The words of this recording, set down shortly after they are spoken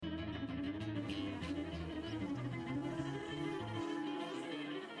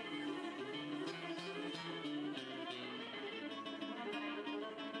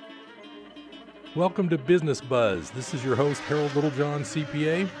Welcome to Business Buzz. This is your host, Harold Littlejohn,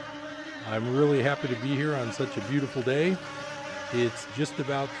 CPA. I'm really happy to be here on such a beautiful day. It's just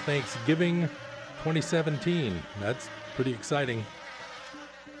about Thanksgiving 2017. That's pretty exciting.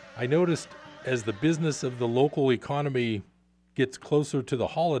 I noticed as the business of the local economy gets closer to the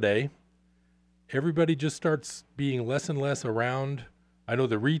holiday, everybody just starts being less and less around. I know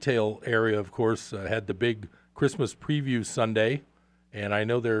the retail area, of course, had the big Christmas preview Sunday, and I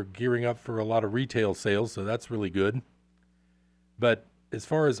know they're gearing up for a lot of retail sales, so that's really good. But as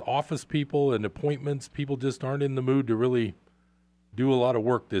far as office people and appointments, people just aren't in the mood to really do a lot of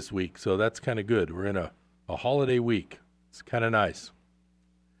work this week, so that's kind of good. We're in a holiday week. It's kind of nice.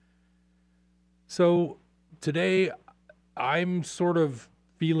 So today, I'm sort of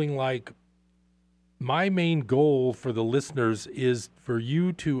feeling like my main goal for the listeners is for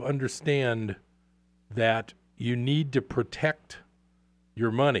you to understand that you need to protect your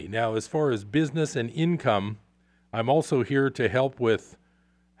money. Now, as far as business and income, I'm also here to help with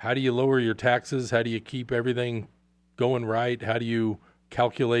how do you lower your taxes? How do you keep everything going right? How do you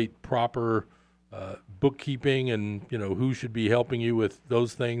calculate proper bookkeeping and, who should be helping you with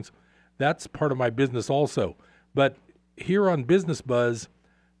those things? That's part of my business also. But here on Business Buzz,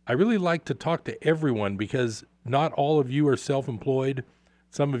 I really like to talk to everyone because not all of you are self-employed.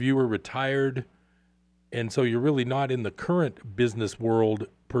 Some of you are retired. And so you're really not in the current business world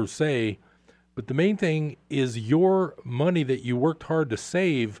per se. But the main thing is your money that you worked hard to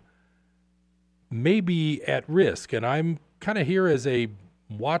save may be at risk. And I'm kind of here as a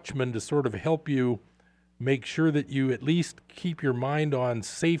watchman to sort of help you make sure that you at least keep your mind on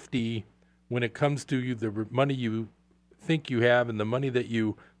safety when it comes to the money you think you have and the money that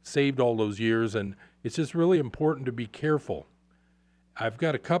you saved all those years. And it's just really important to be careful. I've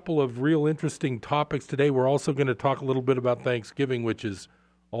got a couple of real interesting topics today. We're also going to talk a little bit about Thanksgiving, which is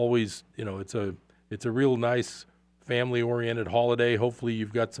always, it's a real nice family-oriented holiday. Hopefully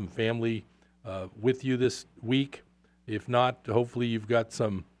you've got some family with you this week. If not, hopefully you've got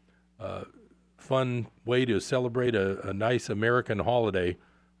some fun way to celebrate a nice American holiday.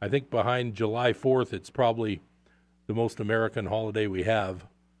 I think behind July 4th, it's probably the most American holiday we have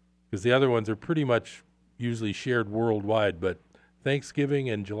because the other ones are pretty much usually shared worldwide, but Thanksgiving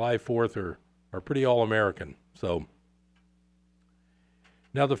and July 4th are pretty all-American. So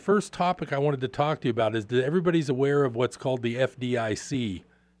now the first topic I wanted to talk to you about is that everybody's aware of what's called the FDIC,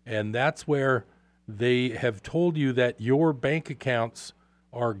 and that's where they have told you that your bank accounts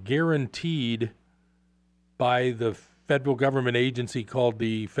are guaranteed by the federal government agency called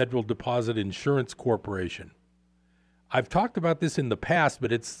the Federal Deposit Insurance Corporation. I've talked about this in the past,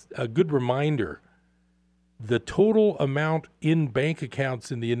 but it's a good reminder. The total amount in bank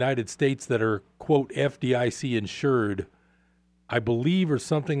accounts in the United States that are, quote, FDIC insured, I believe are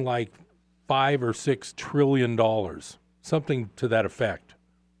something like $5 or $6 trillion, something to that effect.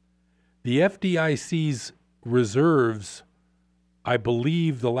 The FDIC's reserves, I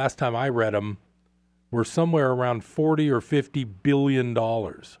believe the last time I read them, were somewhere around $40 or $50 billion.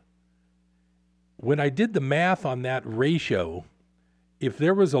 When I did the math on that ratio, if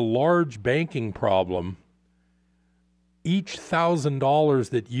there was a large banking problem, each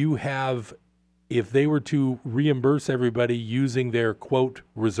 $1,000 that you have, if they were to reimburse everybody using their, quote,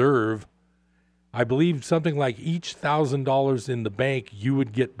 reserve, I believe something like each $1,000 in the bank, you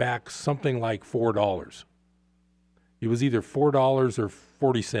would get back something like $4. It was either $4 or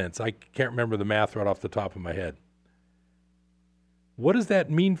 40 cents. I can't remember the math right off the top of my head. What does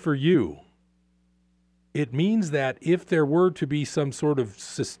that mean for you? It means that if there were to be some sort of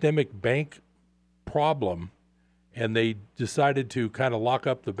systemic bank problem, and they decided to kind of lock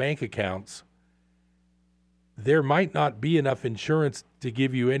up the bank accounts, there might not be enough insurance to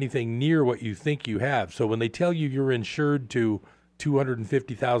give you anything near what you think you have. So when they tell you you're insured to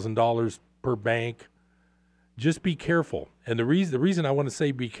 $250,000 per bank, just be careful. And the reason I want to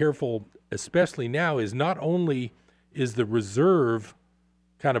say be careful, especially now, is not only is the reserve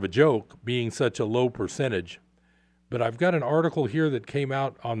kind of a joke, being such a low percentage, but I've got an article here that came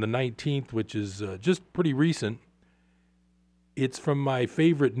out on the 19th, which is just pretty recent. It's from my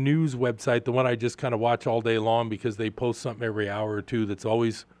favorite news website, the one I just kind of watch all day long because they post something every hour or two that's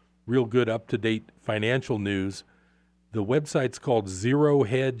always real good, up-to-date financial news. The website's called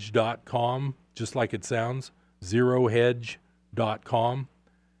zerohedge.com, just like it sounds, zerohedge.com.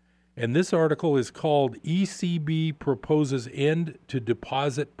 And this article is called ECB Proposes End to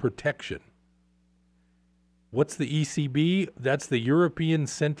Deposit Protection. What's the ECB? That's the European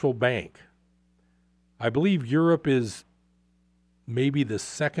Central Bank. I believe Europe is maybe the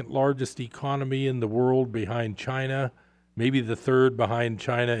second largest economy in the world behind China, maybe the third behind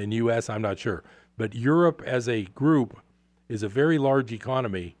China and U.S., I'm not sure. But Europe as a group is a very large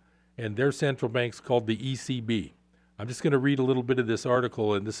economy, and their central bank's called the ECB. I'm just going to read a little bit of this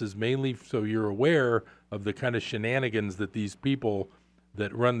article, and this is mainly so you're aware of the kind of shenanigans that these people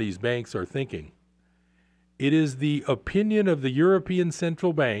that run these banks are thinking. It is the opinion of the European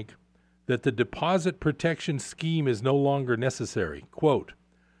Central Bank that the deposit protection scheme is no longer necessary. Quote,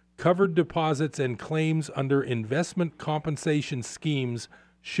 covered deposits and claims under investment compensation schemes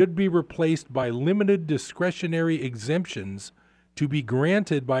should be replaced by limited discretionary exemptions to be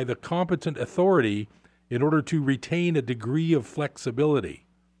granted by the competent authority in order to retain a degree of flexibility.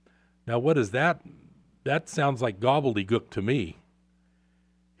 Now, what is that? That sounds like gobbledygook to me.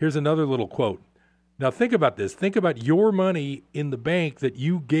 Here's another little quote. Now, think about this. Think about your money in the bank that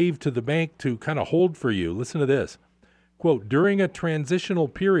you gave to the bank to kind of hold for you. Listen to this. Quote, during a transitional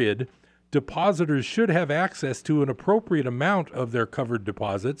period, depositors should have access to an appropriate amount of their covered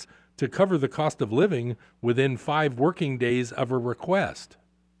deposits to cover the cost of living within 5 working days of a request.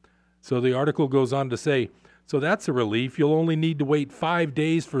 So the article goes on to say, so that's a relief. You'll only need to wait 5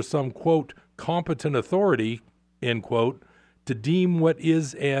 days for some, quote, competent authority, end quote, to deem what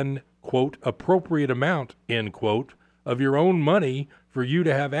is an, quote, appropriate amount, end quote, of your own money for you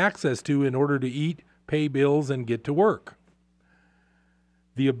to have access to in order to eat, pay bills, and get to work.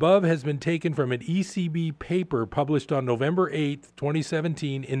 The above has been taken from an ECB paper published on November 8,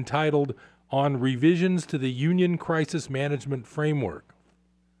 2017, entitled On Revisions to the Union Crisis Management Framework.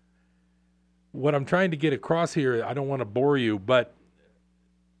 What I'm trying to get across here, I don't want to bore you, but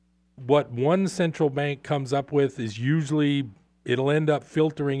what one central bank comes up with is usually it'll end up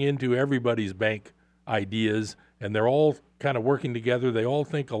filtering into everybody's bank ideas, and they're all kind of working together. They all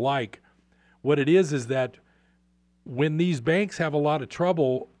think alike. What it is that when these banks have a lot of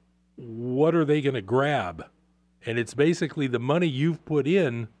trouble, what are they going to grab? And it's basically the money you've put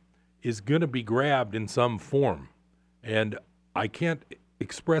in is going to be grabbed in some form. And I can't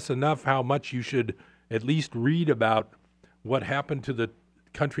express enough how much you should at least read about what happened to the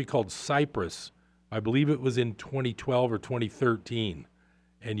country called Cyprus. I believe it was in 2012 or 2013.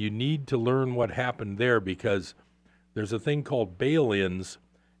 And you need to learn what happened there because there's a thing called bail-ins,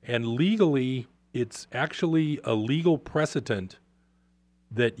 and legally it's actually a legal precedent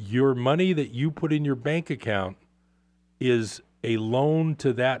that your money that you put in your bank account is a loan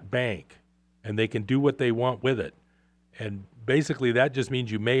to that bank, and they can do what they want with it. And basically that just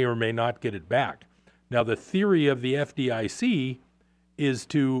means you may or may not get it back. Now, the theory of the FDIC is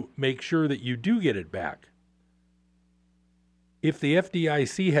to make sure that you do get it back. If the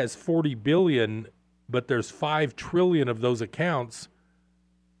FDIC has 40 billion, but there's 5 trillion of those accounts,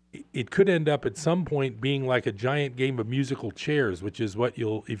 it could end up at some point being like a giant game of musical chairs, which is what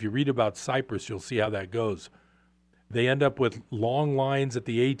if you read about Cyprus, you'll see how that goes. They end up with long lines at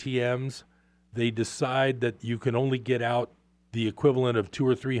the ATMs. They decide that you can only get out the equivalent of $200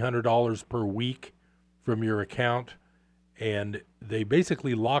 or $300 per week from your account, and they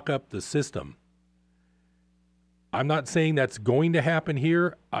basically lock up the system. I'm not saying that's going to happen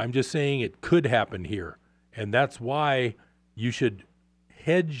here. I'm just saying it could happen here. And that's why you should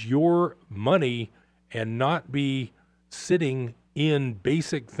hedge your money and not be sitting in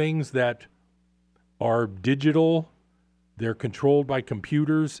basic things that are digital, they're controlled by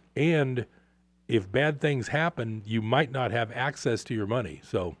computers, and if bad things happen, you might not have access to your money.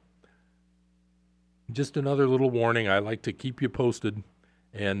 So just another little warning. I like to keep you posted,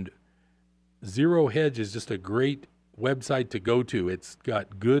 and Zero Hedge is just a great website to go to. It's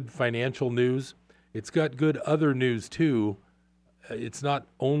got good financial news. It's got good other news too. It's not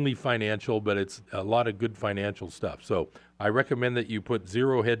only financial, but it's a lot of good financial stuff. So I recommend that you put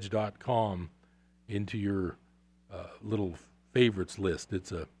zerohedge.com into your little favorites list.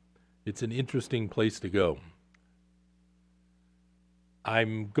 It's an interesting place to go.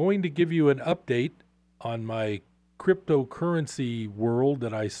 I'm going to give you an update on my cryptocurrency world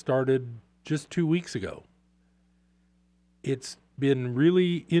that I started just 2 weeks ago. It's been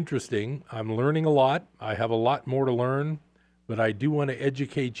really interesting. I'm learning a lot. I have a lot more to learn, but I do want to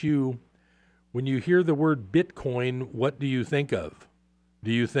educate you. When you hear the word Bitcoin, what do you think of?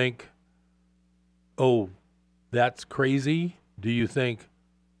 Do you think, oh, that's crazy? Do you think,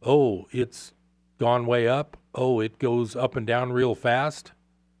 oh, it's gone way up? Oh, it goes up and down real fast?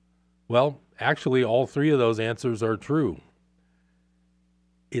 Well, actually, all 3 of those answers are true.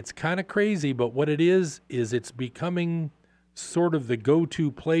 It's kind of crazy, but what it is it's becoming sort of the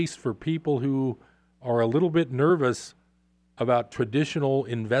go-to place for people who are a little bit nervous about traditional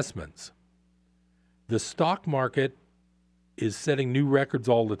investments. The stock market is setting new records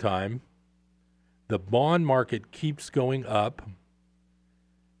all the time. The bond market keeps going up.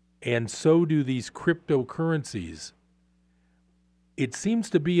 and so do these cryptocurrencies. It seems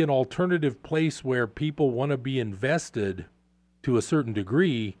to be an alternative place where people want to be invested to a certain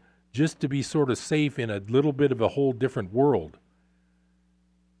degree just to be sort of safe in a little bit of a whole different world.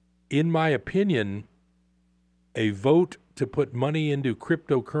 In my opinion, a vote to put money into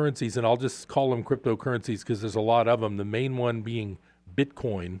cryptocurrencies, and I'll just call them cryptocurrencies because there's a lot of them, the main one being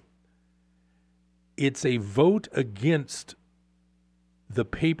Bitcoin, it's a vote against the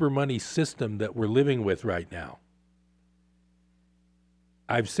paper money system that we're living with right now.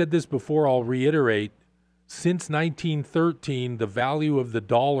 I've said this before, I'll reiterate. Since 1913, the value of the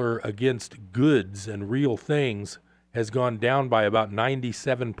dollar against goods and real things has gone down by about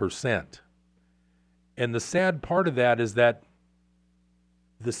 97%. And the sad part of that is that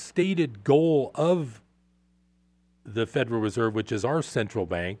the stated goal of the Federal Reserve, which is our central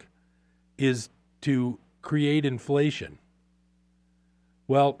bank, is to create inflation.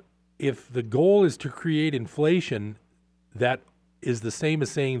 Well, if the goal is to create inflation, that is the same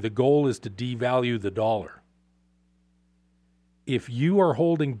as saying the goal is to devalue the dollar. If you are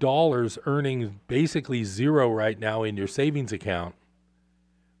holding dollars earning basically zero right now in your savings account,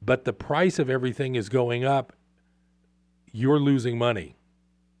 but the price of everything is going up, you're losing money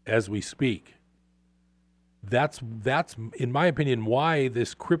as we speak. That's in my opinion, why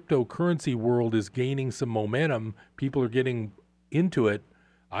this cryptocurrency world is gaining some momentum. People are getting into it.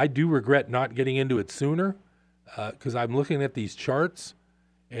 I do regret not getting into it sooner because I'm looking at these charts,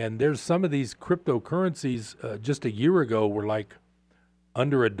 and there's some of these cryptocurrencies just a year ago were like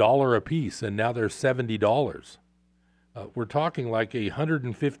under $1 a piece, and now they're $70. We're talking like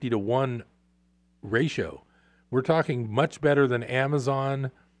 150 to 1 ratio. We're talking much better than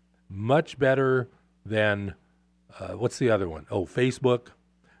Amazon, much better than, what's the other one? Oh, Facebook,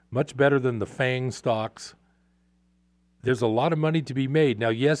 much better than the FANG stocks. There's a lot of money to be made. Now,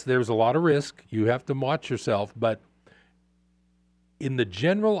 yes, there's a lot of risk. You have to watch yourself, but in the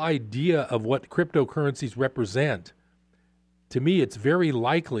general idea of what cryptocurrencies represent, to me, it's very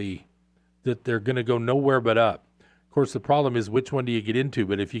likely that they're going to go nowhere but up. Of course, the problem is which one do you get into?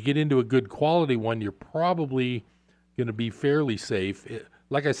 But if you get into a good quality one, you're probably going to be fairly safe.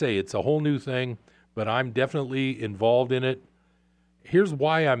 Like I say, it's a whole new thing, but I'm definitely involved in it. Here's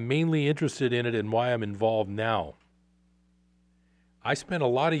why I'm mainly interested in it and why I'm involved now. I spent a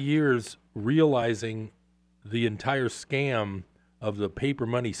lot of years realizing the entire scam of the paper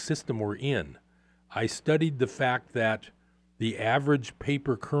money system we're in. I studied the fact that the average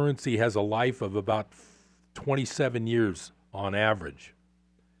paper currency has a life of about 27 years on average.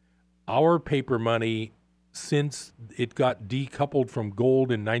 Our paper money, since it got decoupled from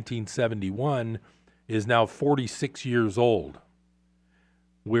gold in 1971, is now 46 years old.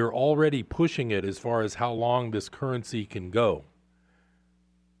 We're already pushing it as far as how long this currency can go.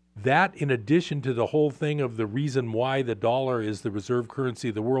 That, in addition to the whole thing of the reason why the dollar is the reserve currency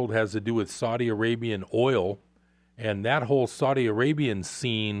of the world, has to do with Saudi Arabian oil, and that whole Saudi Arabian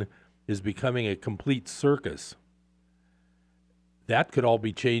scene is becoming a complete circus. That could all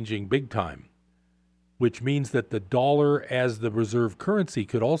be changing big time, which means that the dollar as the reserve currency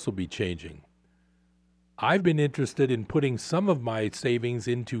could also be changing. I've been interested in putting some of my savings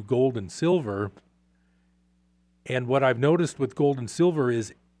into gold and silver, and what I've noticed with gold and silver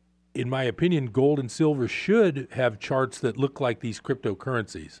is, in my opinion, gold and silver should have charts that look like these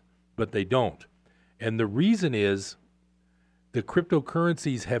cryptocurrencies, but they don't. And the reason is the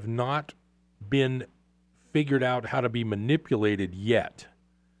cryptocurrencies have not been figured out how to be manipulated yet.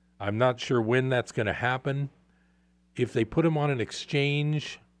 I'm not sure when that's going to happen. If they put them on an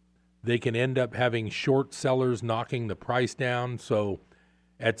exchange, they can end up having short sellers knocking the price down. So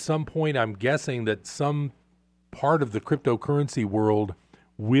at some point, I'm guessing that some part of the cryptocurrency world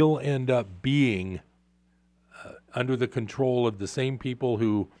will end up being under the control of the same people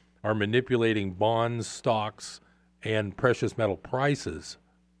who are manipulating bonds, stocks, and precious metal prices.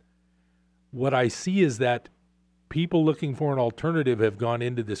 What I see is that people looking for an alternative have gone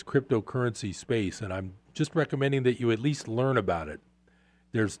into this cryptocurrency space, and I'm just recommending that you at least learn about it.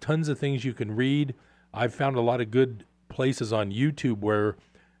 There's tons of things you can read. I've found a lot of good places on YouTube where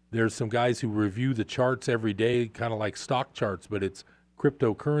there's some guys who review the charts every day, kind of like stock charts, but it's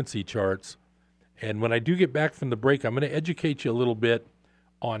cryptocurrency charts. And when I do get back from the break, I'm going to educate you a little bit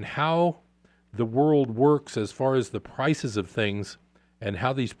on how the world works as far as the prices of things and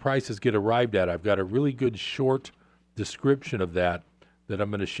how these prices get arrived at. I've got a really good short description of that I'm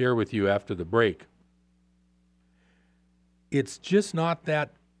going to share with you after the break. It's not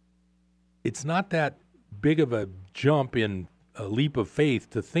that big of a jump in a leap of faith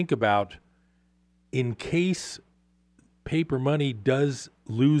to think about, in case paper money does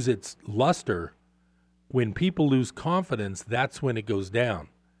lose its luster, when people lose confidence, that's when it goes down.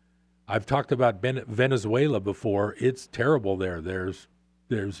 I've talked about Venezuela before. It's terrible there. There's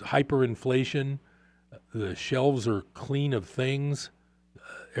hyperinflation. The shelves are clean of things.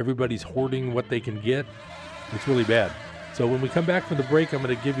 Everybody's hoarding what they can get. It's really bad. So when we come back from the break, I'm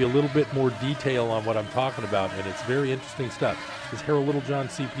going to give you a little bit more detail on what I'm talking about, and it's very interesting stuff. This is Harold Littlejohn,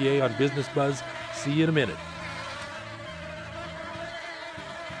 CPA, on Business Buzz. See you in a minute.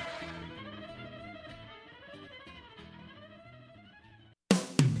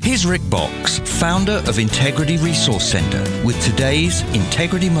 Here's Rick Box, founder of Integrity Resource Center, with today's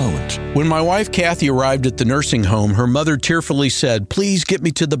Integrity Moment. When my wife Kathy arrived at the nursing home, her mother tearfully said, "Please get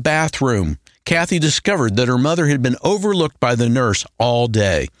me to the bathroom." Kathy discovered that her mother had been overlooked by the nurse all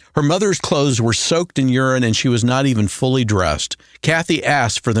day. Her mother's clothes were soaked in urine and she was not even fully dressed. Kathy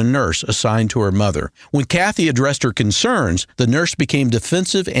asked for the nurse assigned to her mother. When Kathy addressed her concerns, the nurse became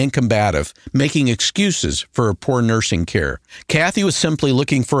defensive and combative, making excuses for her poor nursing care. Kathy was simply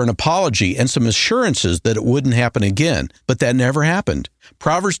looking for an apology and some assurances that it wouldn't happen again, but that never happened.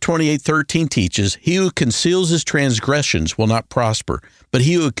 Proverbs 28:13 teaches, "He who conceals his transgressions will not prosper, but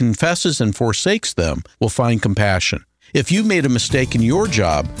he who confesses and forsakes them will find compassion." If you made a mistake in your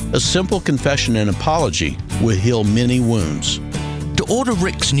job, a simple confession and apology will heal many wounds. To order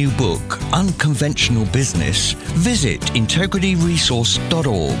Rick's new book, Unconventional Business, visit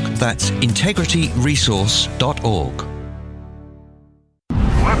integrityresource.org. That's integrityresource.org.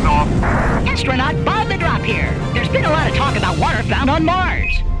 Astronaut Bob the Drop here. There's been a lot of talk about water found on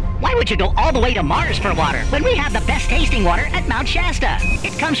Mars. Why would you go all the way to Mars for water when we have the best tasting water at Mount Shasta?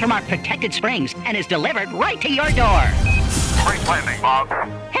 It comes from our protected springs and is delivered right to your door. Great landing, Bob.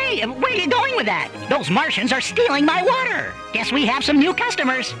 Hey, where are you going with that? Those Martians are stealing my water. Guess we have some new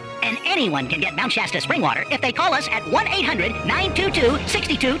customers. And anyone can get Mount Shasta spring water if they call us at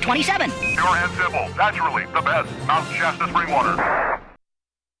 1-800-922-6227. Pure and simple. Naturally, the best. Mount Shasta spring water.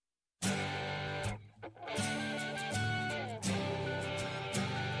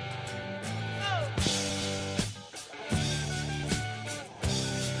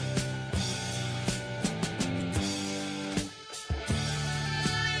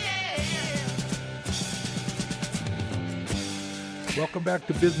 Welcome back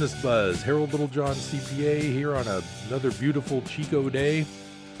to Business Buzz. Harold Littlejohn, CPA, here on another beautiful Chico day.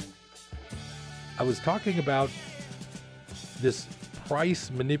 I was talking about this price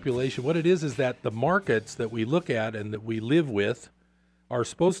manipulation. What it is that the markets that we look at and that we live with are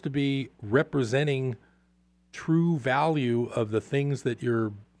supposed to be representing true value of the things that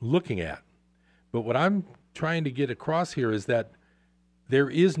you're looking at. But what I'm trying to get across here is that there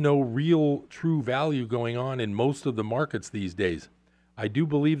is no real true value going on in most of the markets these days. I do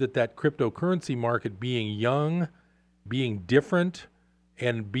believe that cryptocurrency market being young, being different,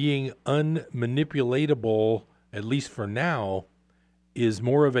 and being unmanipulatable, at least for now, is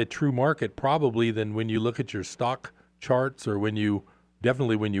more of a true market probably than when you look at your stock charts or when you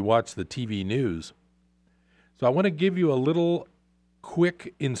watch the TV news. So I want to give you a little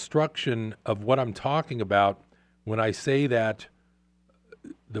quick instruction of what I'm talking about when I say that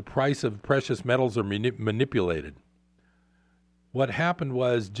the price of precious metals are manipulated. What happened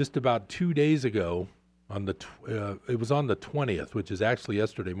was just about 2 days ago, it was on the 20th, which is actually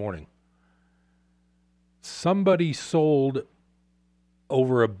yesterday morning, somebody sold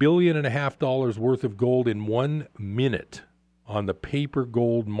over $1.5 billion worth of gold in 1 minute on the paper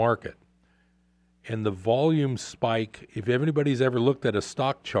gold market. And the volume spike, if anybody's ever looked at a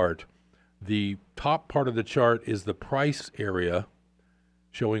stock chart, the top part of the chart is the price area,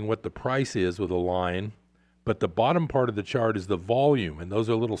 showing what the price is with a line. But the bottom part of the chart is the volume, and those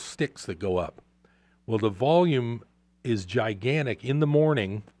are little sticks that go up. Well, the volume is gigantic in the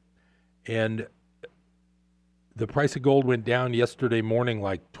morning, and the price of gold went down yesterday morning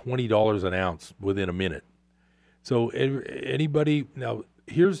like $20 an ounce within a minute. So anybody, now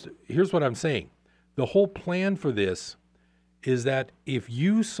here's what I'm saying. The whole plan for this is that if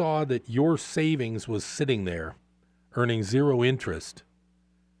you saw that your savings was sitting there earning zero interest,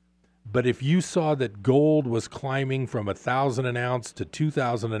 but if you saw that gold was climbing from 1,000 an ounce to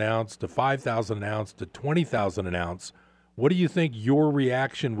 2,000 an ounce to 5,000 an ounce to 20,000 an ounce, what do you think your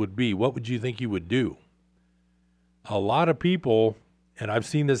reaction would be? What would you think you would do? A lot of people, and I've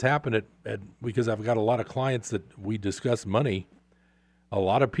seen this happen because I've got a lot of clients that we discuss money, a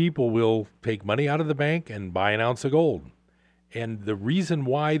lot of people will take money out of the bank and buy an ounce of gold. And the reason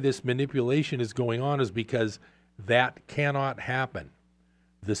why this manipulation is going on is because that cannot happen.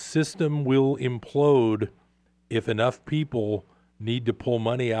 The system will implode if enough people need to pull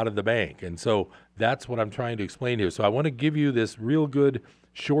money out of the bank. And so that's what I'm trying to explain here. So I want to give you this real good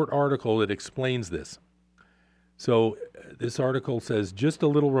short article that explains this. So this article says, just a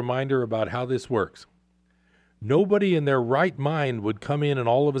little reminder about how this works. Nobody in their right mind would come in and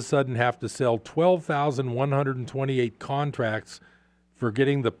all of a sudden have to sell 12,128 contracts for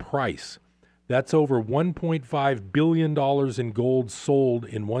getting the price. That's over $1.5 billion in gold sold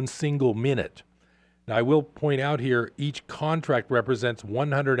in one single minute. Now, I will point out here, each contract represents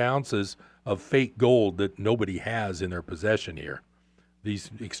 100 ounces of fake gold that nobody has in their possession here.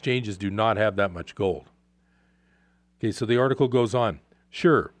 These exchanges do not have that much gold. Okay, so the article goes on.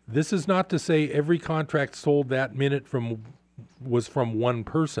 Sure, this is not to say every contract sold that minute was from one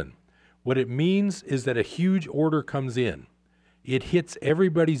person. What it means is that a huge order comes in. It hits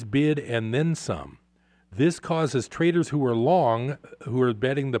everybody's bid and then some. This causes traders who are long, who are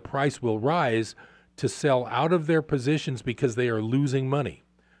betting the price will rise, to sell out of their positions because they are losing money.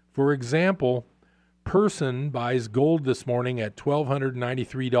 For example, Person buys gold this morning at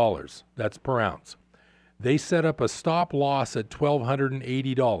 $1,293. That's per ounce. They set up a stop loss at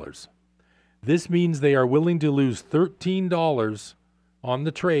 $1,280. This means they are willing to lose $13 on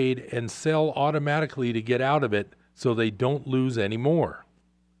the trade and sell automatically to get out of it so they don't lose any more.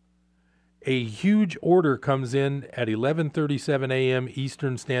 A huge order comes in at 11:37 a.m.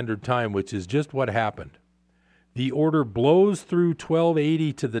 Eastern Standard Time, which is just what happened. The order blows through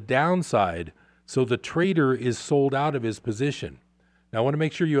 1280 to the downside, so the trader is sold out of his position. Now, I want to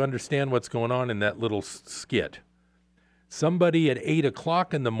make sure you understand what's going on in that little skit. Somebody at 8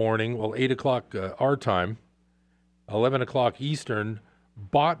 o'clock in the morning, well, 8 o'clock our time, 11 o'clock Eastern,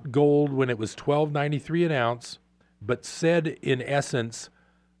 bought gold when it was $1,293 an ounce, but said, in essence,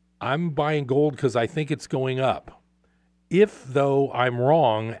 I'm buying gold because I think it's going up. If, though, I'm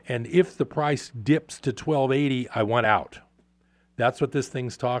wrong, and if the price dips to $1,280, I want out. That's what this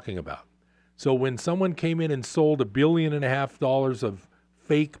thing's talking about. So when someone came in and sold $1.5 billion of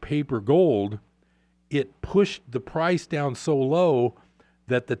fake paper gold, it pushed the price down so low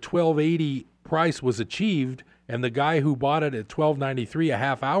that the $1,280 price was achieved, and the guy who bought it at $1,293 a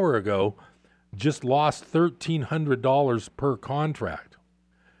half hour ago just lost $1,300 per contract.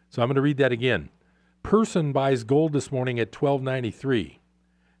 So I'm going to read that again. Person buys gold this morning at $1,293.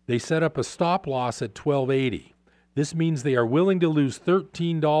 They set up a stop loss at $1,280. This means they are willing to lose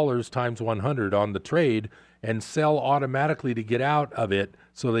 $13 times 100 on the trade and sell automatically to get out of it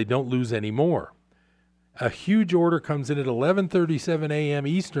so they don't lose any more. A huge order comes in at 11:37 a.m.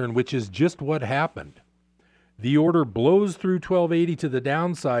 Eastern, which is just what happened. The order blows through 1280 to the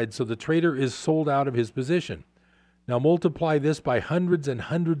downside, so the trader is sold out of his position. Now multiply this by hundreds and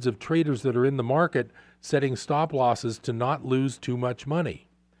hundreds of traders that are in the market setting stop losses to not lose too much money.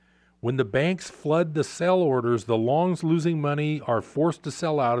 When the banks flood the sell orders, the longs losing money are forced to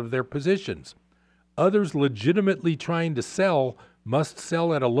sell out of their positions. Others legitimately trying to sell must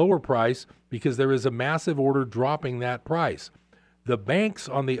sell at a lower price because there is a massive order dropping that price. The banks,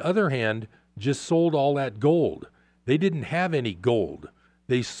 on the other hand, just sold all that gold. They didn't have any gold.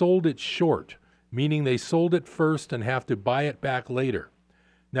 They sold it short, meaning they sold it first and have to buy it back later.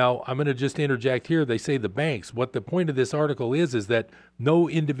 Now, I'm going to just interject here. They say the banks. What the point of this article is that no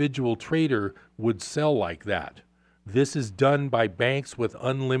individual trader would sell like that. This is done by banks with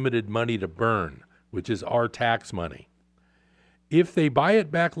unlimited money to burn, which is our tax money. If they buy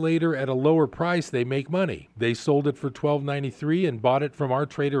it back later at a lower price, they make money. They sold it for $1,293 and bought it from our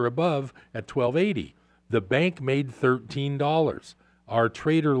trader above at $1,280. The bank made $13. Our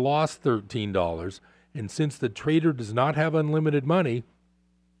trader lost $13. And since the trader does not have unlimited money,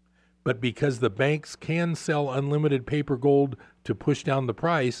 but because the banks can sell unlimited paper gold to push down the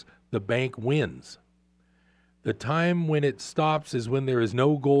price, the bank wins. The time when it stops is when there is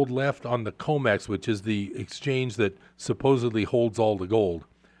no gold left on the COMEX, which is the exchange that supposedly holds all the gold,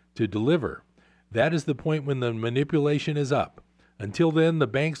 to deliver. That is the point when the manipulation is up. Until then, the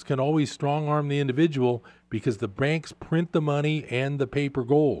banks can always strong-arm the individual because the banks print the money and the paper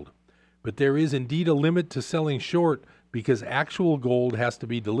gold. But there is indeed a limit to selling short because actual gold has to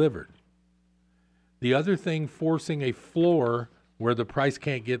be delivered. The other thing forcing a floor where the price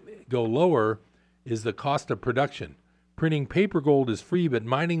can't go lower is the cost of production. Printing paper gold is free, but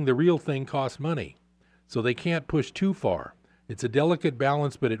mining the real thing costs money. So they can't push too far. It's a delicate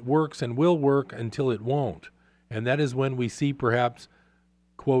balance, but it works and will work until it won't. And that is when we see perhaps,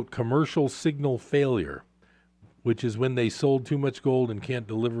 quote, commercial signal failure, which is when they sold too much gold and can't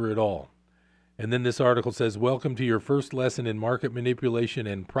deliver it all. And then this article says, welcome to your first lesson in market manipulation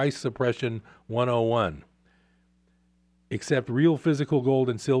and price suppression 101. except real physical gold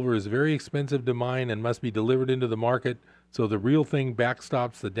and silver is very expensive to mine and must be delivered into the market, so the real thing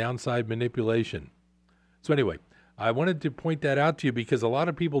backstops the downside manipulation. So anyway, I wanted to point that out to you because a lot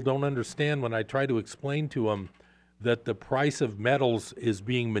of people don't understand when I try to explain to them that the price of metals is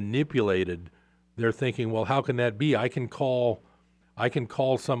being manipulated. They're thinking, well, how can that be? I can call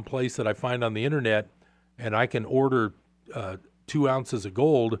some place that I find on the internet and I can order 2 ounces of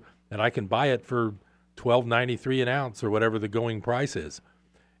gold and I can buy it for $12.93 an ounce or whatever the going price is.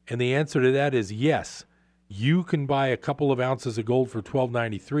 And the answer to that is yes. You can buy a couple of ounces of gold for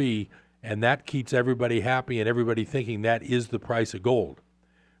 $12.93, and that keeps everybody happy and everybody thinking that is the price of gold.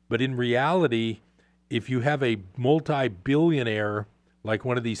 But in reality, if you have a multi-billionaire like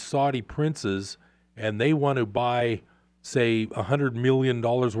one of these Saudi princes and they want to buy, say, $100 million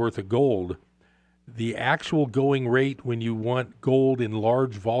worth of gold, the actual going rate when you want gold in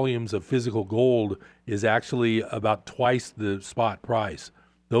large volumes of physical gold is actually about twice the spot price.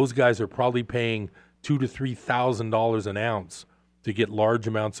 Those guys are probably paying $2,000 to $3,000 an ounce to get large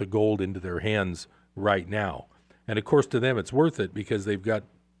amounts of gold into their hands right now. And of course, to them, it's worth it because they've got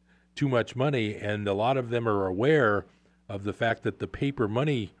too much money, and a lot of them are aware of the fact that the paper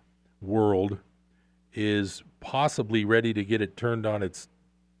money world is possibly ready to get it turned on its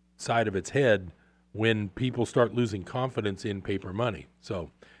side of its head when people start losing confidence in paper money.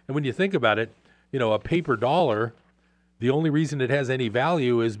 So, and when you think about it, a paper dollar, the only reason it has any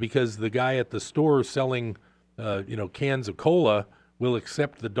value is because the guy at the store selling, cans of cola will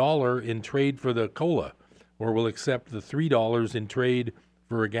accept the dollar in trade for the cola, or will accept the $3 in trade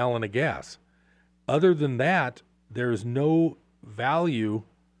for a gallon of gas. Other than that, there's no value.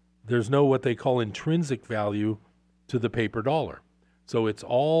 There's no what they call intrinsic value to the paper dollar. So it's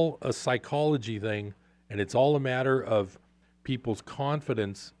all a psychology thing, and it's all a matter of people's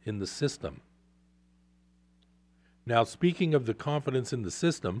confidence in the system. Now, speaking of the confidence in the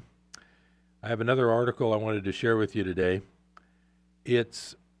system, I have another article I wanted to share with you today.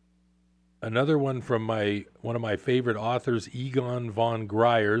 It's another one from one of my favorite authors, Egon von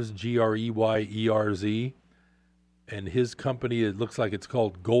Greyerz, Greyerz, and his company, it looks like it's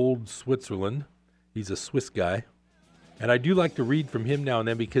called Gold Switzerland. He's a Swiss guy. And I do like to read from him now and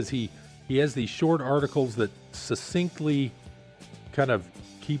then because he has these short articles that succinctly kind of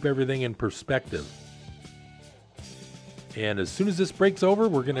keep everything in perspective. And as soon as this breaks over,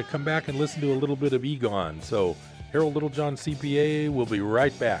 we're going to come back and listen to a little bit of Egon. So Harold Littlejohn, CPA, will be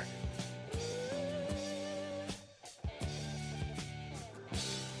right back.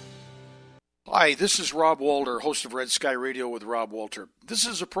 Hi, this is Rob Walter, host of Red Sky Radio with Rob Walter. This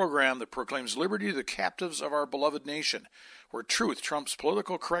is a program that proclaims liberty to the captives of our beloved nation, where truth trumps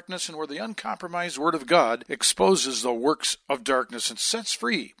political correctness and where the uncompromised Word of God exposes the works of darkness and sets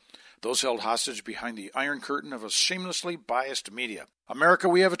free those held hostage behind the iron curtain of a shamelessly biased media. America,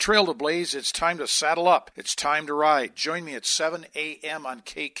 we have a trail to blaze. It's time to saddle up. It's time to ride. Join me at 7 a.m. on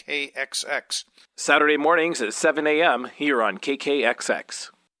KKXX. Saturday mornings at 7 a.m. here on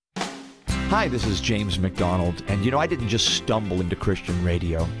KKXX. Hi, this is James McDonald, and I didn't just stumble into Christian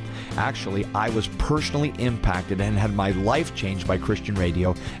radio. Actually, I was personally impacted and had my life changed by Christian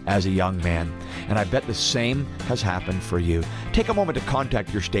radio as a young man. And I bet the same has happened for you. Take a moment to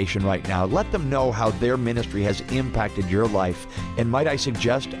contact your station right now. Let them know how their ministry has impacted your life. And might I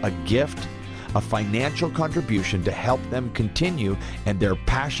suggest a gift, a financial contribution to help them continue in their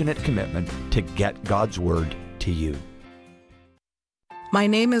passionate commitment to get God's Word to you. My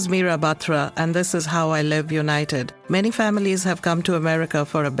name is Meera Batra, and this is How I Live United. Many families have come to America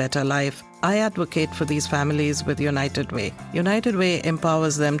for a better life. I advocate for these families with United Way. United Way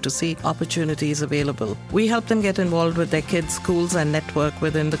empowers them to see opportunities available. We help them get involved with their kids' schools and network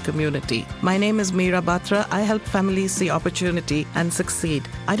within the community. My name is Meera Batra. I help families see opportunity and succeed.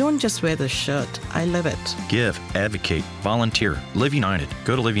 I don't just wear the shirt, I live it. Give, advocate, volunteer, Live United.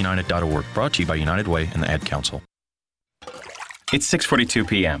 Go to liveunited.org. Brought to you by United Way and the Ad Council. It's 6:42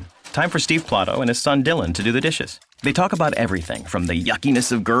 p.m. Time for Steve Plotto and his son Dylan to do the dishes. They talk about everything from the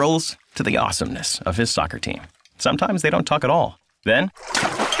yuckiness of girls to the awesomeness of his soccer team. Sometimes they don't talk at all. Then,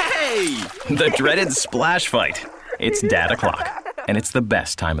 hey! The dreaded splash fight. It's Dad O'Clock, and it's the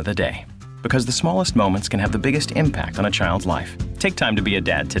best time of the day. Because the smallest moments can have the biggest impact on a child's life. Take time to be a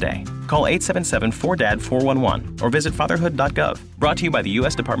dad today. Call 877-4DAD-411 or visit fatherhood.gov. Brought to you by the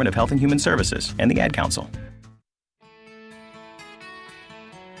U.S. Department of Health and Human Services and the Ad Council.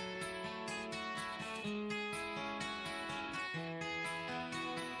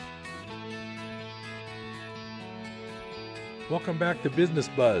 Welcome back to Business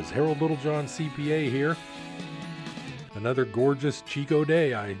Buzz. Harold Littlejohn, CPA here. Another gorgeous Chico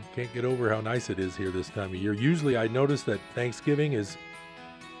day. I can't get over how nice it is here this time of year. Usually I notice that Thanksgiving is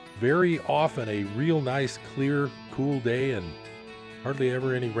very often a real nice, clear, cool day and hardly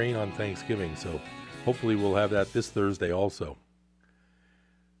ever any rain on Thanksgiving. So hopefully we'll have that this Thursday also.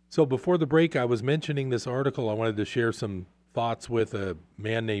 So before the break, I was mentioning this article. I wanted to share some thoughts with a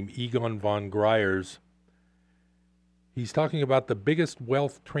man named Egon von Greyerz. He's talking about the biggest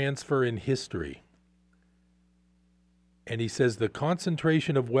wealth transfer in history. And he says the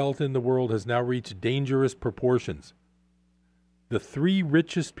concentration of wealth in the world has now reached dangerous proportions. The 3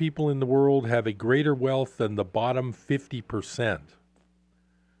 richest people in the world have a greater wealth than the bottom 50%.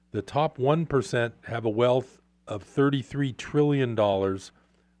 The top 1% have a wealth of $33 trillion,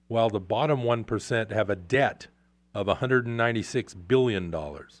 while the bottom 1% have a debt of $196 billion.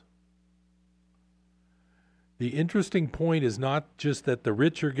 The interesting point is not just that the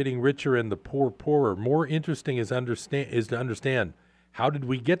rich are getting richer and the poor poorer. More interesting is to understand how did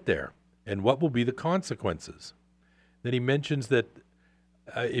we get there and what will be the consequences. Then he mentions that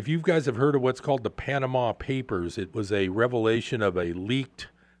if you guys have heard of what's called the Panama Papers, it was a revelation of a leaked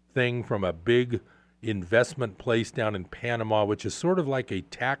thing from a big investment place down in Panama, which is sort of like a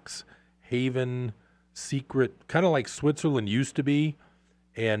tax haven secret, kind of like Switzerland used to be.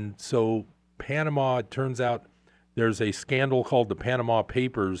 And so Panama, it turns out, there's a scandal called the Panama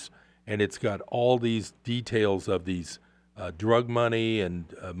Papers, and it's got all these details of these drug money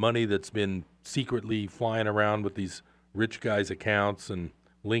and money that's been secretly flying around with these rich guys' accounts and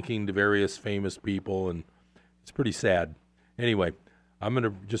linking to various famous people, and it's pretty sad. Anyway, I'm going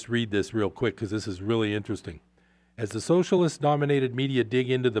to just read this real quick because this is really interesting. As the socialist-dominated media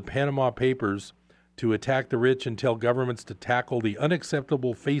dig into the Panama Papers to attack the rich and tell governments to tackle the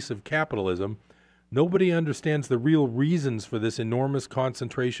unacceptable face of capitalism, nobody understands the real reasons for this enormous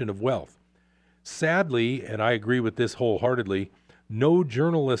concentration of wealth. Sadly, and I agree with this wholeheartedly, no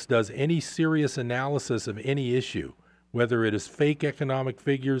journalist does any serious analysis of any issue, whether it is fake economic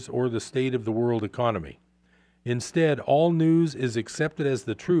figures or the state of the world economy. Instead, all news is accepted as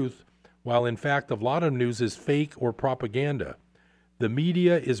the truth, while in fact a lot of news is fake or propaganda. The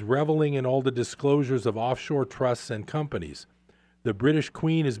media is reveling in all the disclosures of offshore trusts and companies. The British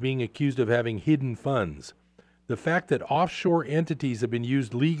Queen is being accused of having hidden funds. The fact that offshore entities have been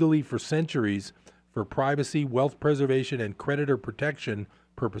used legally for centuries for privacy, wealth preservation, and creditor protection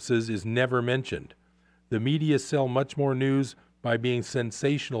purposes is never mentioned. The media sell much more news by being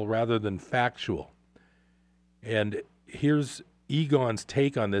sensational rather than factual. And here's Egon's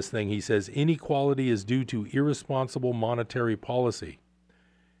take on this thing. He says, inequality is due to irresponsible monetary policy.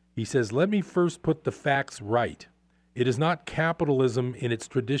 He says, let me first put the facts right. It is not capitalism in its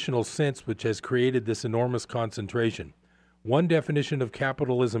traditional sense which has created this enormous concentration. One definition of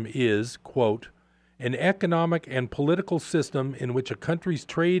capitalism is, quote, an economic and political system in which a country's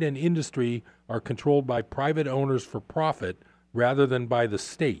trade and industry are controlled by private owners for profit rather than by the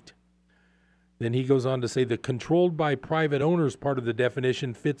state. Then he goes on to say the controlled by private owners part of the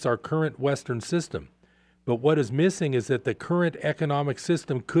definition fits our current Western system. But what is missing is that the current economic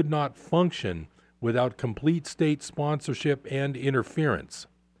system could not function without complete state sponsorship and interference.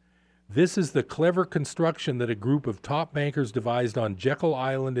 This is the clever construction that a group of top bankers devised on Jekyll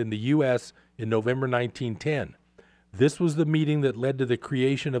Island in the U.S. in November 1910. This was the meeting that led to the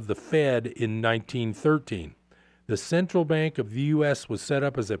creation of the Fed in 1913. The central bank of the U.S. was set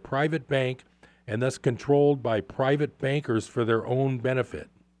up as a private bank and thus controlled by private bankers for their own benefit.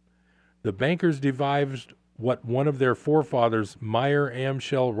 The bankers devised what one of their forefathers, Mayer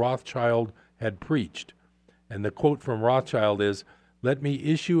Amschel Rothschild, had preached. And the quote from Rothschild is, let me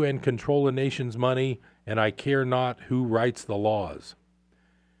issue and control a nation's money, and I care not who writes the laws.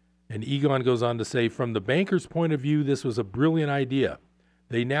 And Egon goes on to say, from the bankers' point of view, this was a brilliant idea.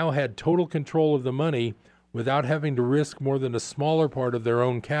 They now had total control of the money without having to risk more than a smaller part of their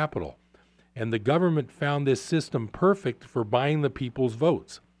own capital. And the government found this system perfect for buying the people's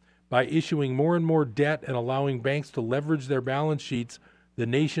votes. By issuing more and more debt and allowing banks to leverage their balance sheets, the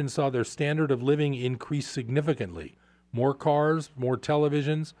nation saw their standard of living increase significantly. More cars, more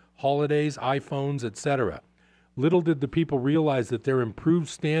televisions, holidays, iPhones, etc. Little did the people realize that their improved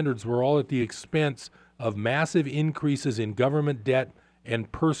standards were all at the expense of massive increases in government debt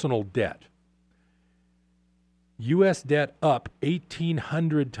and personal debt. U.S. debt up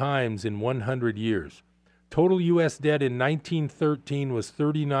 1,800 times in 100 years. Total U.S. debt in 1913 was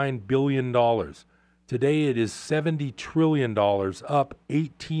 $39 billion. Today it is $70 trillion, up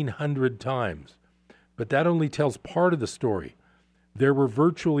 1,800 times. But that only tells part of the story. There were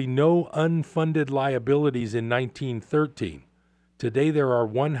virtually no unfunded liabilities in 1913. Today there are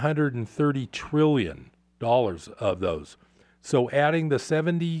 130 trillion of those. So adding the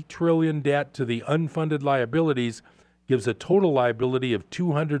 $70 trillion debt to the unfunded liabilities gives a total liability of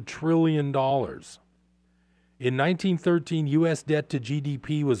 $200 trillion. In 1913, U.S. debt to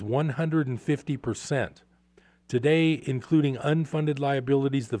GDP was 150%. Today, including unfunded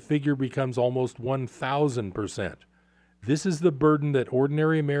liabilities, the figure becomes almost 1,000%. This is the burden that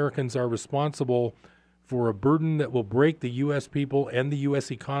ordinary Americans are responsible for, a burden that will break the U.S. people and the U.S.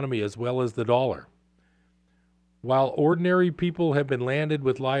 economy as well as the dollar. While ordinary people have been landed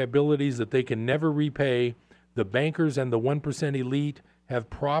with liabilities that they can never repay, the bankers and the 1% elite have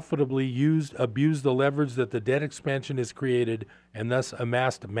profitably abused the leverage that the debt expansion has created and thus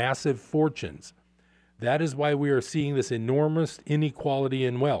amassed massive fortunes. That is why we are seeing this enormous inequality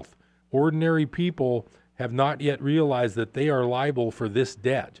in wealth. Ordinary people have not yet realized that they are liable for this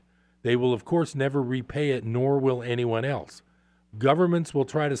debt. They will, of course, never repay it, nor will anyone else. Governments will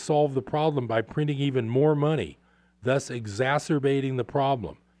try to solve the problem by printing even more money, thus exacerbating the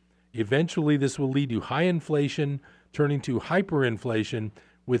problem. Eventually, this will lead to high inflation, turning to hyperinflation,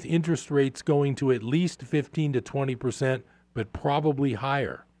 with interest rates going to at least 15 to 20%, but probably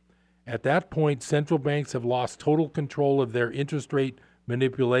higher. At that point, central banks have lost total control of their interest rate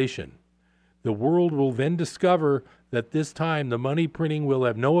manipulation. The world will then discover that this time the money printing will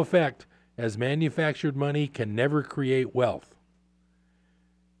have no effect, as manufactured money can never create wealth.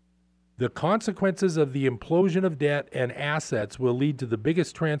 The consequences of the implosion of debt and assets will lead to the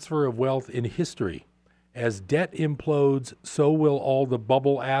biggest transfer of wealth in history. As debt implodes, so will all the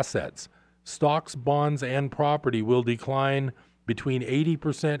bubble assets. Stocks, bonds, and property will decline between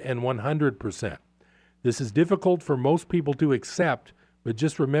 80% and 100%. This is difficult for most people to accept, but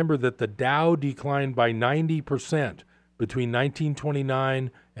just remember that the Dow declined by 90% between 1929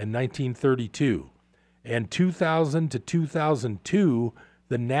 and 1932. And 2000 to 2002,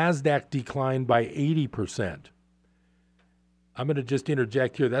 the NASDAQ declined by 80%. I'm going to just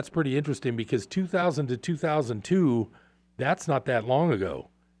interject here. That's pretty interesting because 2000 to 2002, that's not that long ago.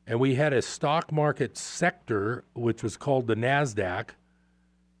 And we had a stock market sector, which was called the NASDAQ,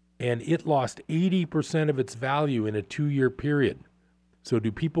 and it lost 80% of its value in a 2-year period. So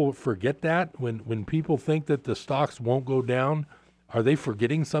do people forget that? When people think that the stocks won't go down, are they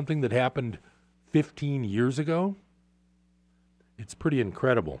forgetting something that happened 15 years ago? It's pretty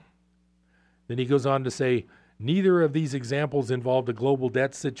incredible. Then he goes on to say, neither of these examples involved a global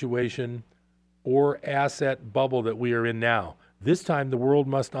debt situation or asset bubble that we are in now. This time the world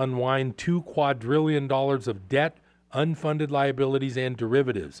must unwind $2 quadrillion of debt, unfunded liabilities, and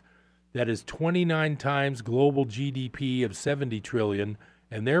derivatives. That is 29 times global GDP of $70 trillion,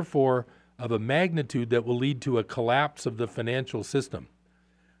 and therefore of a magnitude that will lead to a collapse of the financial system.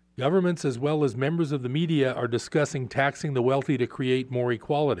 Governments as well as members of the media are discussing taxing the wealthy to create more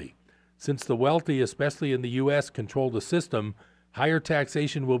equality. Since the wealthy, especially in the U.S., control the system, higher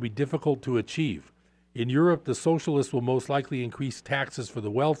taxation will be difficult to achieve. In Europe, the socialists will most likely increase taxes for the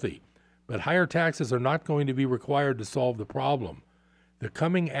wealthy, but higher taxes are not going to be required to solve the problem. The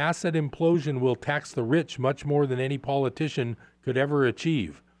coming asset implosion will tax the rich much more than any politician could ever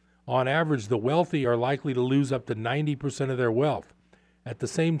achieve. On average, the wealthy are likely to lose up to 90% of their wealth. At the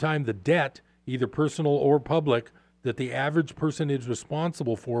same time, the debt, either personal or public, that the average person is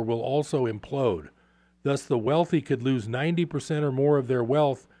responsible for will also implode. Thus, the wealthy could lose 90% or more of their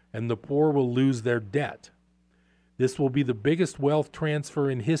wealth, and the poor will lose their debt. This will be the biggest wealth transfer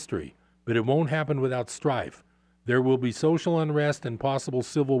in history, but it won't happen without strife. There will be social unrest and possible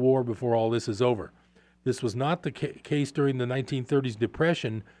civil war before all this is over. This was not the case during the 1930s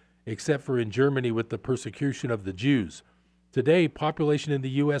Depression, except for in Germany with the persecution of the Jews. Today, population in the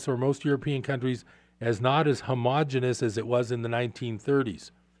U.S. or most European countries is not as homogeneous as it was in the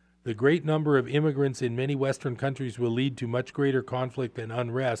 1930s. The great number of immigrants in many Western countries will lead to much greater conflict and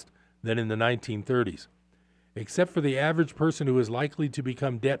unrest than in the 1930s. Except for the average person who is likely to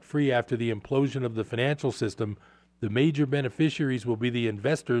become debt-free after the implosion of the financial system, the major beneficiaries will be the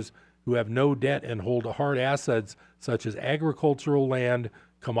investors who have no debt and hold hard assets such as agricultural land,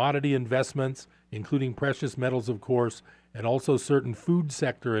 commodity investments, including precious metals, of course, and also certain food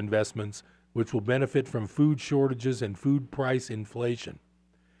sector investments, which will benefit from food shortages and food price inflation.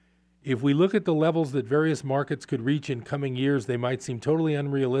 If we look at the levels that various markets could reach in coming years, they might seem totally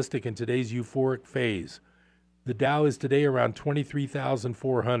unrealistic in today's euphoric phase. The Dow is today around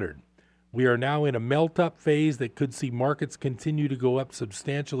 23,400. We are now in a melt-up phase that could see markets continue to go up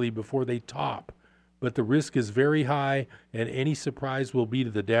substantially before they top, but the risk is very high, and any surprise will be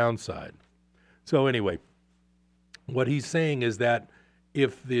to the downside. So anyway, what he's saying is that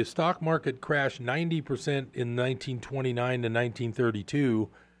if the stock market crashed 90% in 1929 to 1932,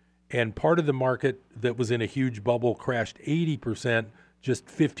 And part of the market that was in a huge bubble crashed 80% just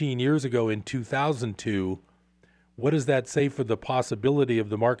 15 years ago in 2002. What does that say for the possibility of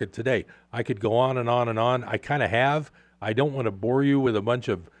the market today? I could go on and on and on. I kind of have. I don't want to bore you with a bunch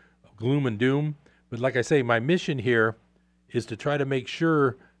of gloom and doom. But like I say, my mission here is to try to make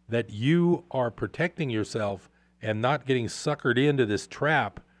sure that you are protecting yourself and not getting suckered into this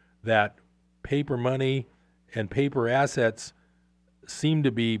trap that paper money and paper assets seem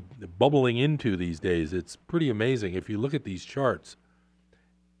to be bubbling into these days. It's pretty amazing. If you look at these charts,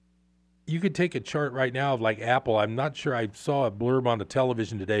 you could take a chart right now of like Apple. I'm not sure. I saw a blurb on the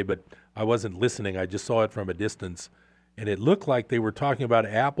television today, but I wasn't listening. I just saw it from a distance. And it looked like they were talking about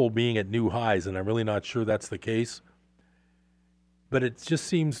Apple being at new highs, and I'm really not sure that's the case. But it just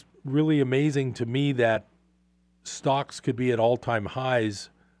seems really amazing to me that stocks could be at all-time highs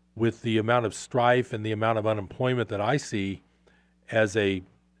with the amount of strife and the amount of unemployment that I see as a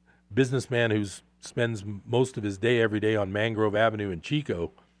businessman who spends most of his day every day on Mangrove Avenue in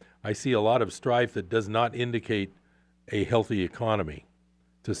Chico. I see a lot of strife that does not indicate a healthy economy,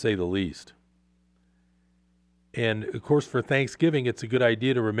 to say the least. And, of course, for Thanksgiving, it's a good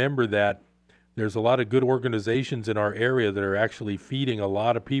idea to remember that there's a lot of good organizations in our area that are actually feeding a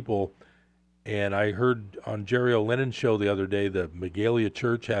lot of people. And I heard on Jerry O'Lennon's show the other day, the Magalia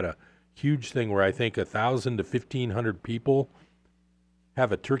Church had a huge thing where I think 1,000 to 1,500 people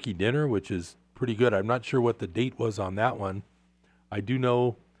have a turkey dinner, which is pretty good. I'm not sure what the date was on that one. I do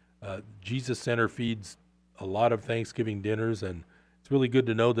know Jesus Center feeds a lot of Thanksgiving dinners, and it's really good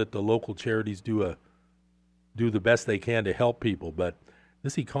to know that the local charities do the best they can to help people. But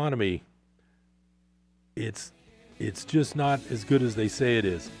this economy, it's just not as good as they say it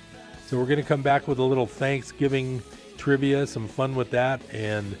is. So we're going to come back with a little Thanksgiving trivia, some fun with that,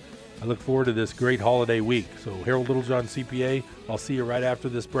 and I look forward to this great holiday week. So Harold Littlejohn, CPA, I'll see you right after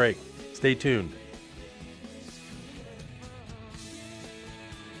this break. Stay tuned.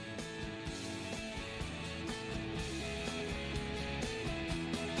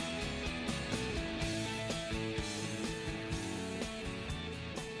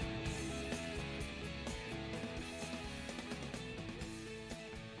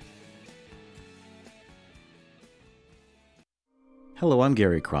 Hello, I'm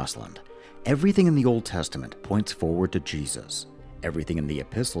Gary Crossland. Everything in the Old Testament points forward to Jesus. Everything in the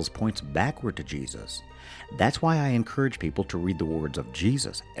epistles points backward to Jesus. That's why I encourage people to read the words of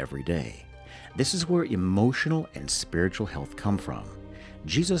Jesus every day. This is where emotional and spiritual health come from.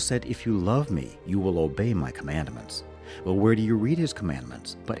 Jesus said, "If you love me, you will obey my commandments." Well, where do you read his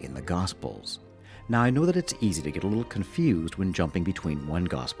commandments? But in the Gospels. Now, I know that it's easy to get a little confused when jumping between one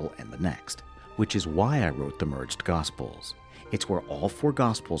gospel and the next, which is why I wrote the Merged Gospels. It's where all four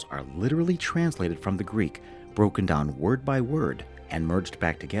Gospels are literally translated from the Greek, broken down word by word, and merged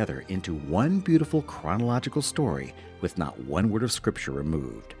back together into one beautiful chronological story with not one word of Scripture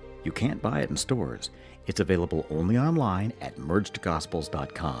removed. You can't buy it in stores. It's available only online at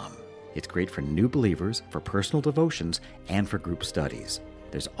mergedgospels.com. It's great for new believers, for personal devotions, and for group studies.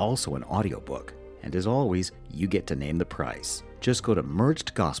 There's also an audiobook. And as always, you get to name the price. Just go to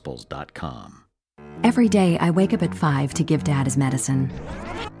mergedgospels.com. Every day I wake up at 5 to give Dad his medicine.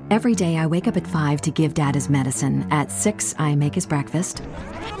 Every day I wake up at 5 to give Dad his medicine. At 6 I make his breakfast.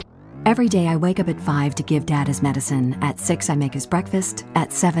 Every day I wake up at 5 to give Dad his medicine. At 6 I make his breakfast.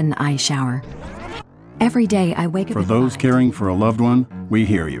 At 7 I shower. Every day I wake up For those caring for a loved one, we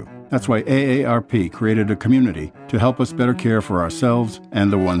hear you. That's why AARP created a community to help us better care for ourselves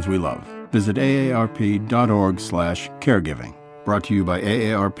and the ones we love. Visit aarp.org/caregiving. Brought to you by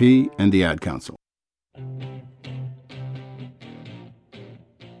AARP and the Ad Council.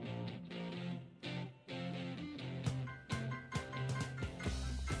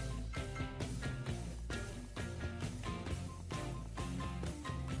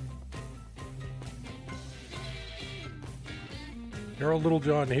 Harold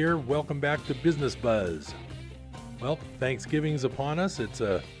Littlejohn here. Welcome back to Business Buzz. Well, Thanksgiving's upon us. It's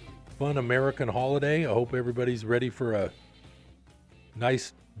a fun American holiday. I hope everybody's ready for a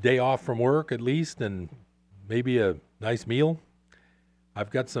nice day off from work at least, and maybe a nice meal.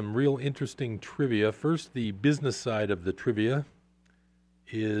 I've got some real interesting trivia. First, the business side of the trivia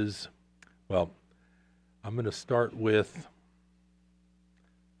is, well, I'm going to start with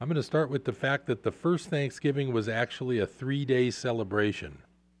the fact that the first Thanksgiving was actually a 3-day celebration.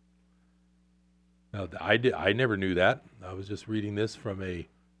 Now, I never knew that. I was just reading this from a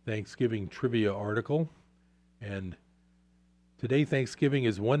Thanksgiving trivia article. And today, Thanksgiving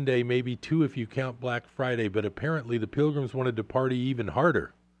is 1 day, maybe 2 if you count Black Friday, but apparently the Pilgrims wanted to party even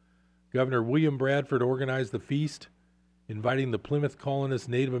harder. Governor William Bradford organized the feast inviting the Plymouth colonists'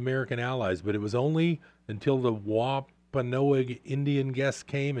 Native American allies, but it was only until the Wampanoag Indian guests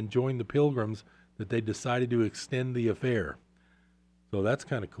came and joined the Pilgrims that they decided to extend the affair. So that's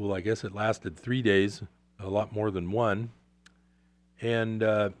kind of cool. I guess it lasted 3 days, a lot more than one. And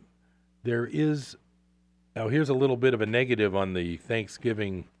there is, now here's a little bit of a negative on the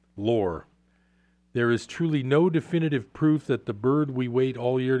Thanksgiving lore. There is truly no definitive proof that the bird we wait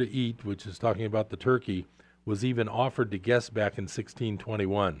all year to eat, which is talking about the turkey, was even offered to guests back in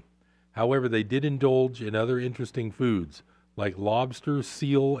 1621. However, they did indulge in other interesting foods, like lobster,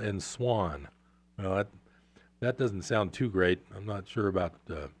 seal, and swan. Well, that doesn't sound too great. I'm not sure about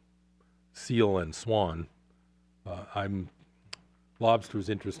seal and swan. Lobster's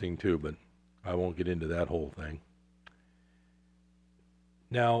interesting too, but I won't get into that whole thing.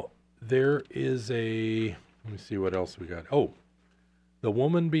 Now, there is let me see what else we got. Oh, the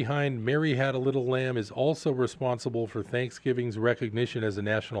woman behind Mary Had a Little Lamb is also responsible for Thanksgiving's recognition as a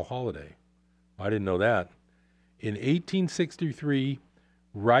national holiday. I didn't know that. In 1863,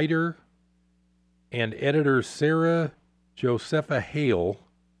 writer and editor Sarah Josepha Hale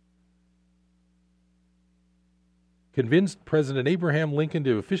convinced President Abraham Lincoln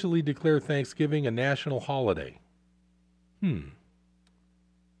to officially declare Thanksgiving a national holiday.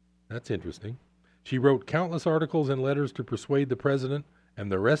 That's interesting. She wrote countless articles and letters to persuade the president,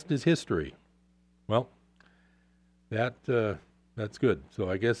 and the rest is history. Well, that's good. So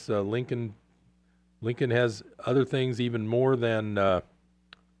I guess Lincoln has other things even more than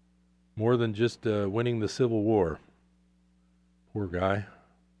just winning the Civil War. Poor guy.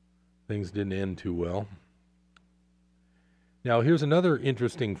 Things didn't end too well. Now here's another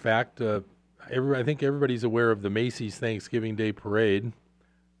interesting fact. I think everybody's aware of the Macy's Thanksgiving Day Parade.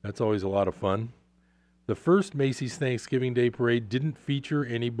 That's always a lot of fun. The first Macy's Thanksgiving Day Parade didn't feature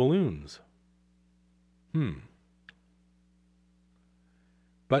any balloons.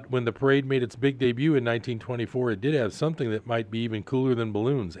 But when the parade made its big debut in 1924, it did have something that might be even cooler than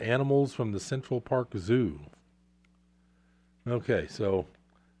balloons: animals from the Central Park Zoo. Okay, so,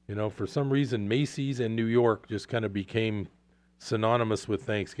 for some reason, Macy's and New York just kind of became synonymous with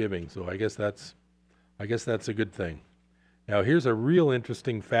Thanksgiving. So I guess that's a good thing. Now, here's a real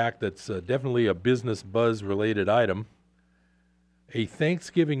interesting fact that's definitely a business buzz-related item. A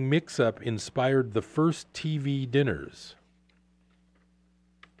Thanksgiving mix-up inspired the first TV dinners.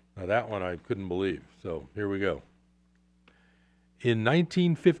 Now, that one I couldn't believe. So here we go. In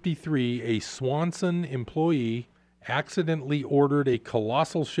 1953, a Swanson employee accidentally ordered a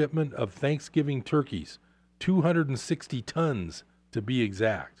colossal shipment of Thanksgiving turkeys, 260 tons to be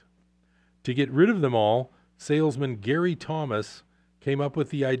exact. To get rid of them all, salesman Gary Thomas came up with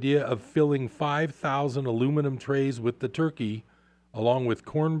the idea of filling 5,000 aluminum trays with the turkey, along with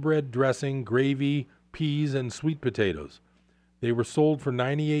cornbread dressing, gravy, peas, and sweet potatoes. They were sold for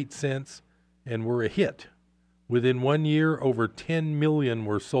 98 cents and were a hit. Within 1 year, over 10 million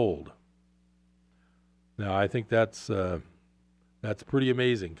were sold. Now, I think that's pretty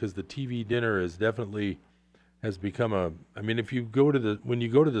amazing, because the TV dinner has become if you when you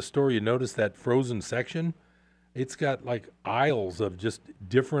go to the store, you notice that frozen section. It's got like aisles of just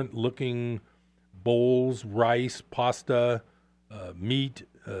different looking bowls, rice, pasta, meat,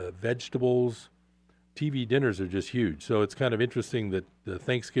 vegetables. TV dinners are just huge. So it's kind of interesting that the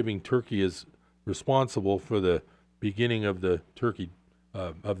Thanksgiving turkey is responsible for the beginning of the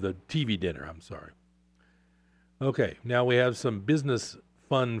TV dinner. I'm sorry. Okay, now we have some business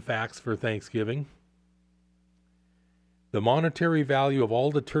fun facts for Thanksgiving. The monetary value of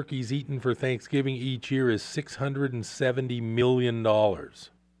all the turkeys eaten for Thanksgiving each year is $670 million.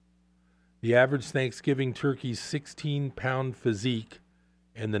 The average Thanksgiving turkey's 16-pound physique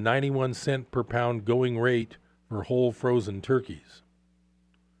and the 91 cent per pound going rate for whole frozen turkeys.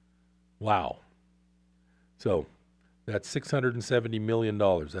 Wow. So that's $670 million.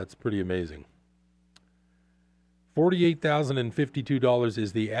 That's pretty amazing. $48,052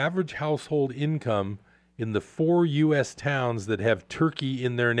 is the average household income in the 4 U.S. towns that have turkey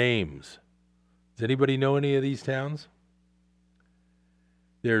in their names. Does anybody know any of these towns?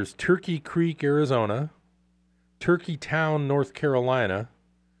 There's Turkey Creek, Arizona, Turkey Town, North Carolina,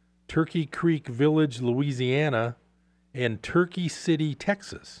 Turkey Creek Village, Louisiana, and Turkey City,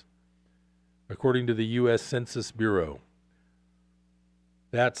 Texas, according to the U.S. Census Bureau.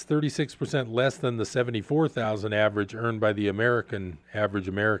 That's 36% less than the $74,000 average earned by the average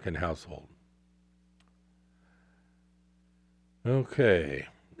American household. Okay,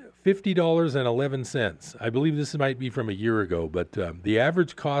 $50.11. I believe this might be from a year ago, but the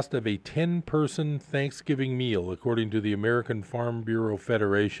average cost of a 10-person Thanksgiving meal, according to the American Farm Bureau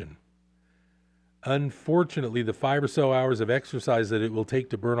Federation, Unfortunately, the 5 or so hours of exercise that it will take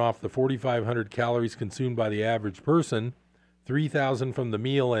to burn off the 4,500 calories consumed by the average person, 3,000 from the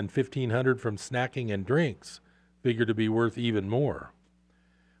meal and 1,500 from snacking and drinks, figure to be worth even more.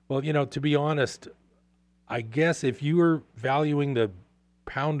 Well, to be honest, I guess if you were valuing the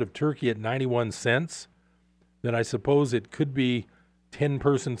pound of turkey at 91 cents, then I suppose it could be 10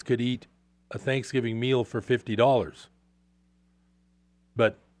 persons could eat a Thanksgiving meal for $50.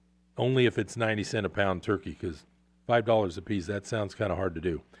 But only if it's 90 cents a pound turkey, because $5 a piece, that sounds kind of hard to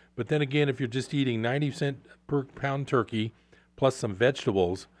do. But then again, if you're just eating 90 cents per pound turkey plus some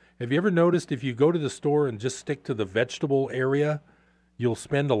vegetables, have you ever noticed if you go to the store and just stick to the vegetable area, you'll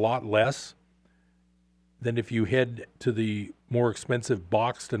spend a lot less than if you head to the more expensive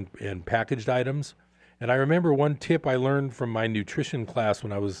boxed and packaged items? And I remember one tip I learned from my nutrition class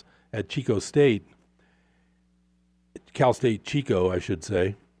when I was at Chico State, Cal State Chico, I should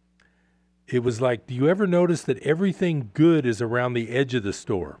say. It was like, do you ever notice that everything good is around the edge of the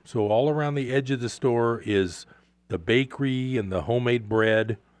store? So all around the edge of the store is the bakery and the homemade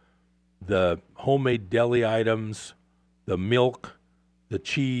bread, the homemade deli items, the milk, the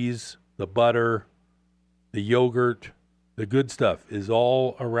cheese, the butter, the yogurt, the good stuff is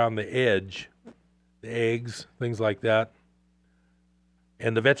all around the edge, the eggs, things like that,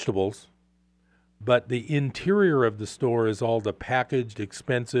 and the vegetables. But the interior of the store is all the packaged,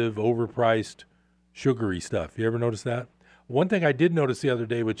 expensive, overpriced, sugary stuff. You ever notice that? One thing I did notice the other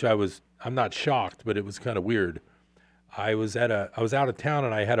day, which I'm not shocked, but it was kind of weird. I was out of town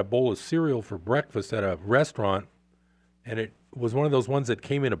and I had a bowl of cereal for breakfast at a restaurant, and it was one of those ones that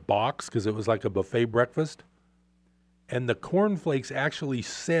came in a box because it was like a buffet breakfast. And the cornflakes actually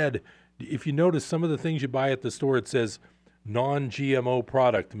said, if you notice some of the things you buy at the store, it says non-GMO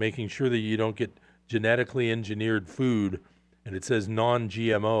product, making sure that you don't get genetically engineered food, and it says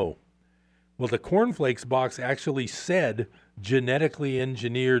non-GMO. Well, the cornflakes box actually said genetically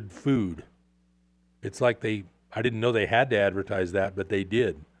engineered food. It's like I didn't know they had to advertise that, but they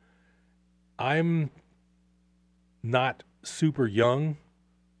did. I'm not super young.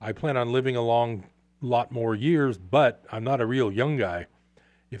 I plan on living a lot more years, but I'm not a real young guy.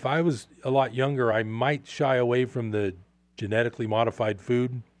 If I was a lot younger, I might shy away from the genetically modified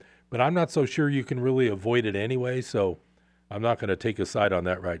food, but I'm not so sure you can really avoid it anyway, so I'm not going to take a side on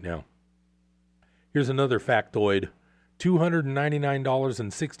that right now. Here's another factoid,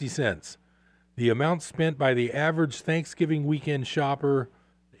 $299.60. The amount spent by the average Thanksgiving weekend shopper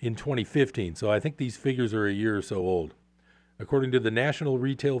in 2015. So I think these figures are a year or so old. According to the National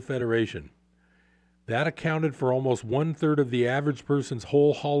Retail Federation, that accounted for almost 1/3 of the average person's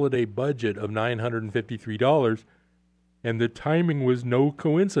whole holiday budget of $953, and the timing was no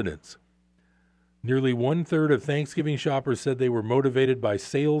coincidence. Nearly 1/3 of Thanksgiving shoppers said they were motivated by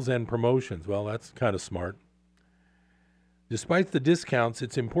sales and promotions. Well, that's kind of smart. Despite the discounts,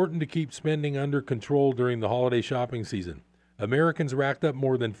 it's important to keep spending under control during the holiday shopping season. Americans racked up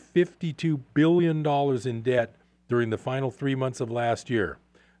more than $52 billion in debt during the final 3 months of last year,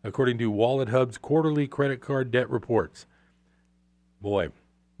 according to WalletHub's quarterly credit card debt reports. Boy,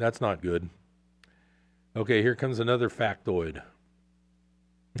 that's not good. Okay, here comes another factoid.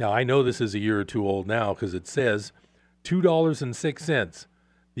 Now, I know this is a year or two old now because it says $2.06,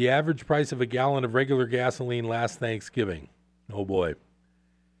 the average price of a gallon of regular gasoline last Thanksgiving. Oh, boy.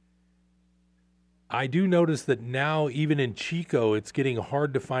 I do notice that now, even in Chico, it's getting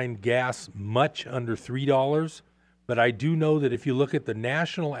hard to find gas much under $3, but I do know that if you look at the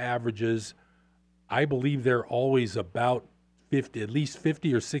national averages, I believe they're always about at least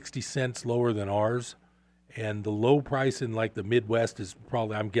 50 or 60 cents lower than ours. And the low price in like the Midwest is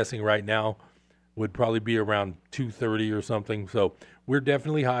probably, I'm guessing right now, would probably be around $2.30 or something. So we're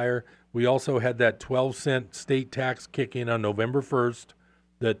definitely higher. We also had that 12-cent state tax kick in on November 1st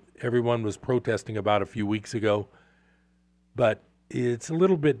that everyone was protesting about a few weeks ago. But it's a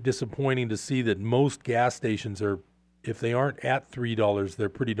little bit disappointing to see that most gas stations are, if they aren't at $3, they're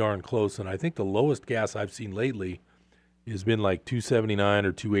pretty darn close. And I think the lowest gas I've seen lately has been like $2.79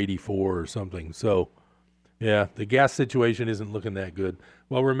 or $2.84 or something. So yeah, the gas situation isn't looking that good.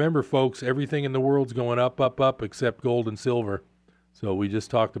 Well, remember, folks, everything in the world's going up, up, up, except gold and silver. So we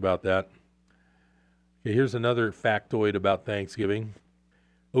just talked about that. Okay, here's another factoid about Thanksgiving.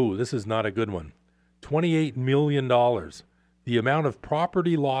 Oh, this is not a good one. $28 million. The amount of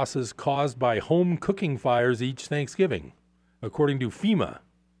property losses caused by home cooking fires each Thanksgiving, according to FEMA,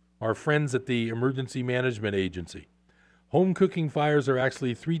 our friends at the Emergency Management Agency. Home cooking fires are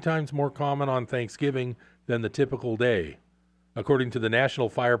actually 3 times more common on Thanksgiving than the typical day, according to the National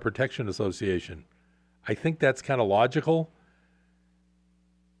Fire Protection Association. I think that's kind of logical.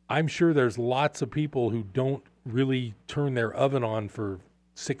 I'm sure there's lots of people who don't really turn their oven on for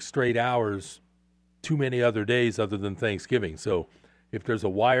 6 straight hours too many other days other than Thanksgiving. So if there's a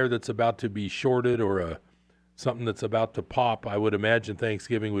wire that's about to be shorted or something that's about to pop, I would imagine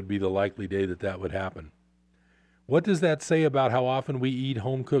Thanksgiving would be the likely day that would happen. What does that say about how often we eat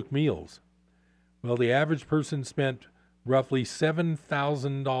home-cooked meals? Well, the average person spent roughly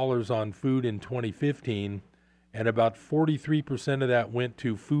 $7,000 on food in 2015, and about 43% of that went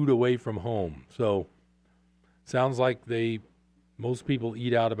to food away from home. So sounds like most people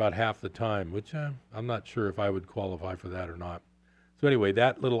eat out about half the time, which I'm not sure if I would qualify for that or not. So anyway,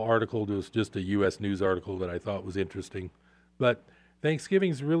 that little article was just a U.S. News article that I thought was interesting. But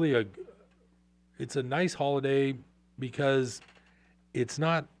Thanksgiving's really it's a nice holiday because it's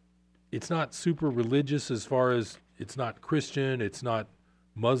not super religious as far as it's not Christian, it's not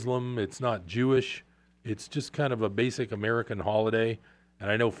Muslim, it's not Jewish. It's just kind of a basic American holiday. And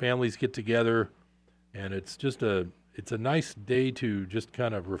I know families get together, and it's a nice day to just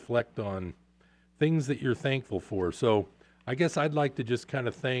kind of reflect on things that you're thankful for. So I guess I'd like to just kind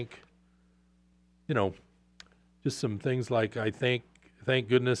of thank, just some things like I thank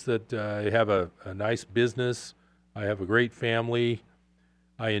goodness that I have a nice business. I have a great family.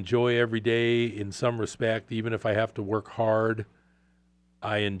 I enjoy every day in some respect, even if I have to work hard.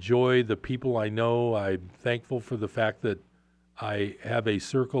 I enjoy the people I know. I'm thankful for the fact that I have a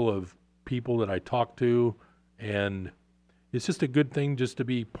circle of people that I talk to, and it's just a good thing just to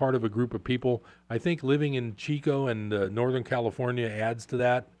be part of a group of people. I think living in Chico and Northern California adds to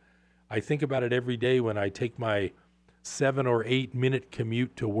that. I think about it every day when I take my 7 or 8 minute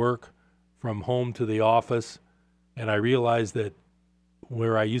commute to work from home to the office, and I realize that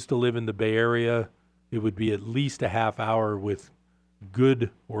where I used to live in the Bay Area, it would be at least a half hour with good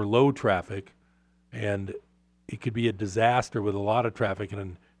or low traffic, and it could be a disaster with a lot of traffic.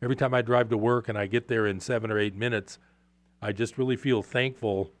 And every time I drive to work and I get there in 7 or 8 minutes, I just really feel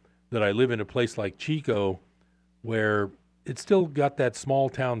thankful that I live in a place like Chico where it's still got that small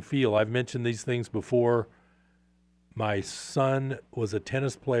town feel. I've mentioned these things before. My son was a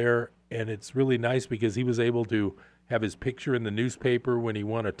tennis player, and it's really nice because he was able to have his picture in the newspaper when he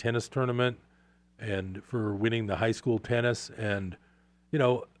won a tennis tournament and for winning the high school tennis. And,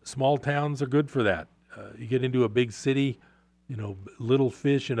 small towns are good for that. You get into a big city, little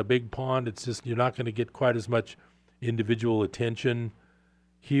fish in a big pond. It's just, you're not going to get quite as much individual attention.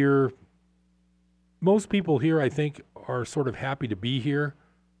 Here, most people here, I think, are sort of happy to be here.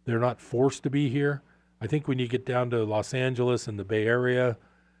 They're not forced to be here. I think when you get down to Los Angeles and the Bay Area,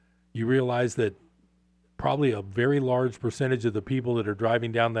 you realize that probably a very large percentage of the people that are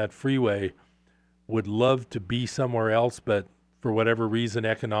driving down that freeway would love to be somewhere else, but for whatever reason,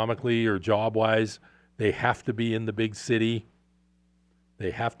 economically or job-wise, they have to be in the big city.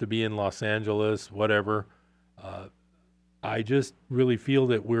 They have to be in Los Angeles, whatever. I just really feel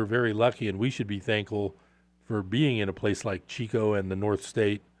that we're very lucky, and we should be thankful for being in a place like Chico and the North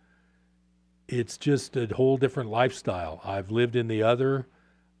State. It's just a whole different lifestyle. I've lived in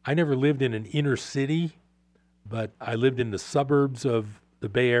I never lived in an inner city, but I lived in the suburbs of the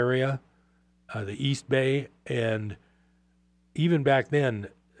Bay Area, the East Bay, and even back then,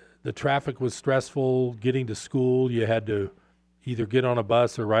 the traffic was stressful. Getting to school, you had to either get on a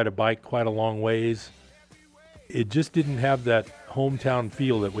bus or ride a bike quite a long ways. It just didn't have that hometown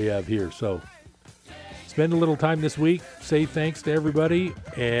feel that we have here. So spend a little time this week, say thanks to everybody,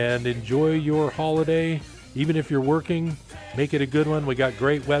 and enjoy your holiday. Even if you're working, make it a good one. We got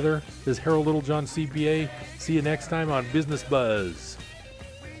great weather. This is Harold Littlejohn, CPA. See you next time on Business Buzz.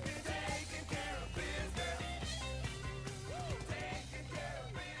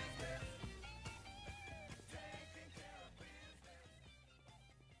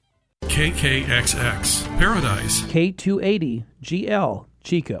 KKXX, Paradise. K280, GL,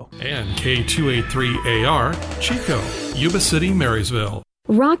 Chico. And K283AR, Chico, Yuba City, Marysville.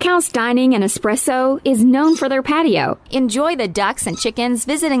 Rock House Dining and Espresso is known for their patio. Enjoy the ducks and chickens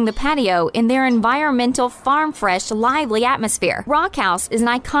visiting the patio in their environmental, farm-fresh, lively atmosphere. Rock House is an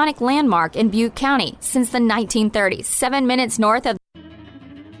iconic landmark in Butte County since the 1930s, 7 minutes north of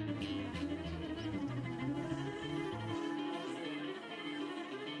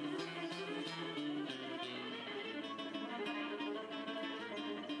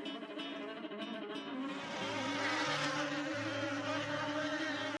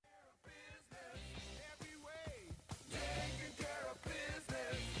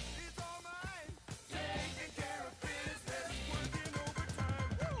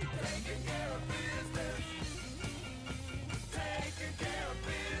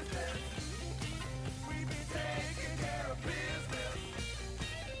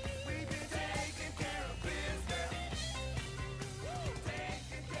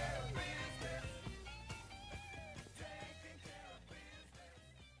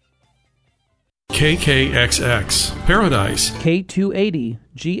KKXX, Paradise.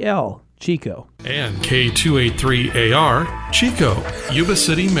 K280GL, Chico. And K283AR, Chico, Yuba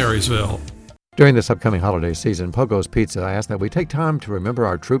City, Marysville. During this upcoming holiday season, Pogo's Pizza asks that we take time to remember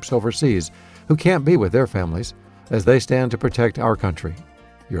our troops overseas who can't be with their families as they stand to protect our country.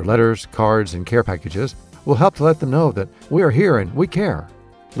 Your letters, cards, and care packages will help to let them know that we are here and we care.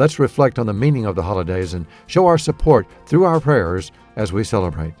 Let's reflect on the meaning of the holidays and show our support through our prayers as we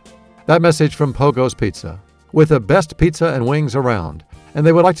celebrate. That message from Pogo's Pizza, with the best pizza and wings around. And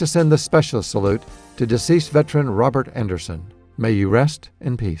they would like to send the special salute to deceased veteran Robert Anderson. May you rest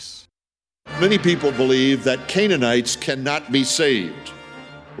in peace. Many people believe that Canaanites cannot be saved.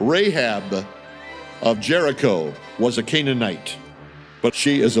 Rahab of Jericho was a Canaanite, but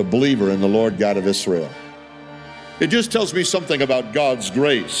she is a believer in the Lord God of Israel. It just tells me something about God's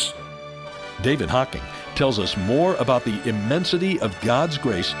grace. David Hocking tells us more about the immensity of God's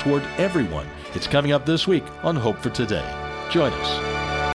grace toward everyone. It's coming up this week on Hope for Today. Join us.